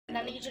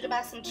need you to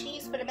buy some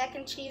cheese for the mac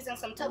and cheese and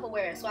some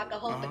Tupperware so I can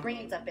hold the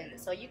greens up in it.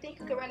 So you think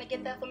you could run and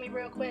get that for me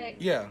real quick?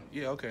 Yeah,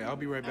 okay. I'll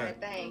be right back. All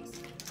right, thanks.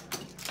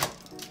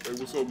 Hey,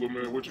 what's up, little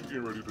man? What you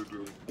getting ready to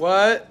do?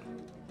 What?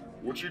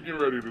 What you getting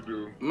ready to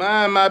do?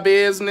 Mind my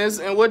business,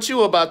 and what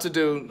you about to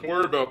do? Don't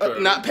worry about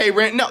that. Not pay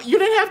rent? No, you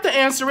didn't have to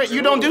answer it.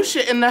 You don't do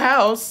shit in the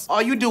house.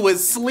 All you do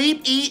is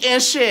sleep, eat,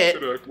 and shit.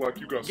 Act like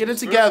you got Get it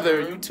some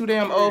together. sense, You too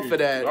damn old for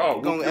that. I'll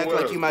You gonna whoop act your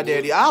like ass, you my boy.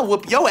 daddy. I'll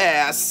whoop your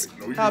ass.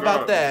 No, you How about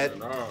not, that?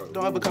 man. Nah,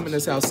 Don't ever come in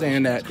this house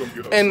saying that. Come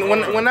get And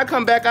outside. when I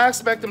come back, I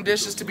expect them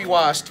dishes to be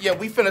washed. Yeah,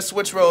 we finna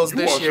switch roles You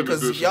this washing year the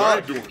because dishes. I y'all,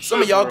 ain't doing some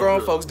of shit y'all around grown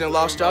here. folks done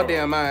lost y'all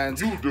damn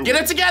minds. You do Get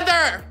it. it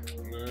together.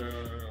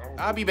 Man,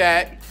 I'll be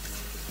back.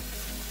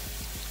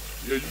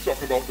 yeah, you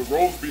talking about the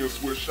roles being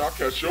switched. I'll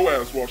catch your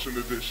ass washing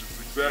the dishes.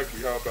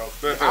 Exactly. How about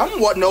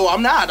that? No,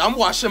 I'm not. I'm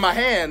washing my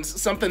hands.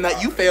 Something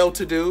that you failed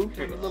to do.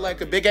 You look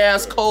like a big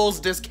ass Kohl's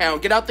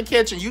discount. Get out the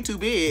kitchen. You too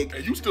big.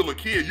 And you still a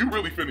kid. You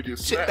really finna get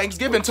Shit, snapped.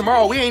 Thanksgiving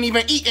tomorrow. We ain't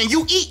even eating.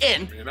 You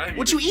eating? Man, I ain't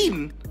What you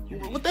even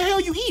eating? What the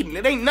hell you eating?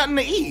 It ain't nothing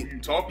to eat. You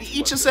talking You eat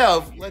like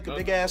yourself that. like a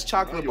big ass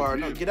chocolate bar.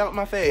 No, get out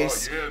my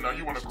face. Oh, yeah, now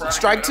you wanna cry.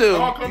 Strike two.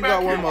 Oh, come You back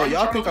got here. one more. Why you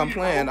Y'all tryna think I'm leave,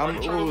 playing? bro? Why I'm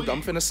you tryna I'm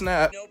leave? finna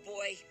snap. No,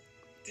 boy.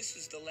 This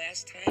was the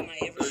last time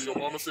I ever Hey, saw your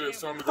mama my said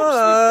it's family. time to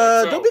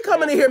go to sleep. Don't be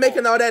coming in here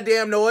making all that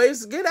damn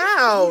noise. Get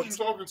out. Who you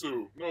talking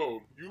to?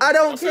 No. I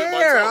don't said lights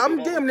care. out, I'm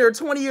your damn mama. near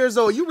 20 years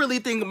old. You really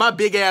think my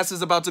big ass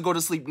is about to go to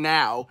sleep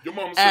now? Your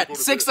mama said go At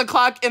to 6 bed.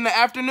 o'clock in the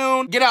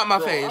afternoon? Get out my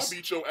Bro, I'll face.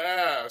 beat your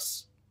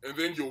ass, and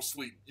then you'll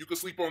sleep. You can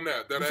sleep on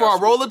that. Before I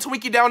roll a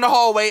Twinkie down the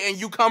hallway and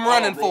you come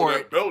running roll for that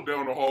it. belt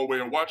down the hallway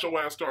and watch your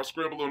ass start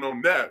scribbling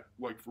on that.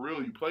 Like, for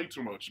real, you play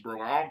too much,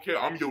 bro. I don't care.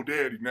 I'm your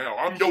daddy now.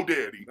 I'm your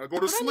daddy. Now go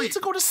to But I sleep. need to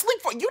go to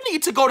sleep for. You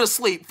need to go to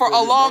sleep for Bro, a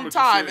your long mama just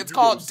time. said It's you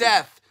go called to sleep.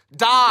 death,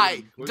 die,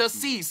 you play too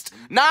deceased,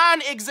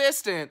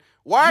 non-existent.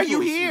 Why are You you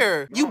go to sleep.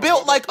 here? No, You how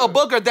built about like a that?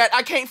 booger that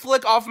I can't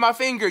flick off my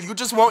finger. You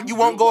just won't. You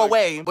won't built go like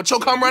away. But you'll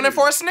come something running big.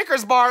 for a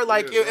Snickers bar.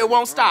 Like Yeah, it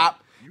won't right.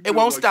 stop. You It built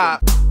won't like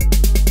stop. something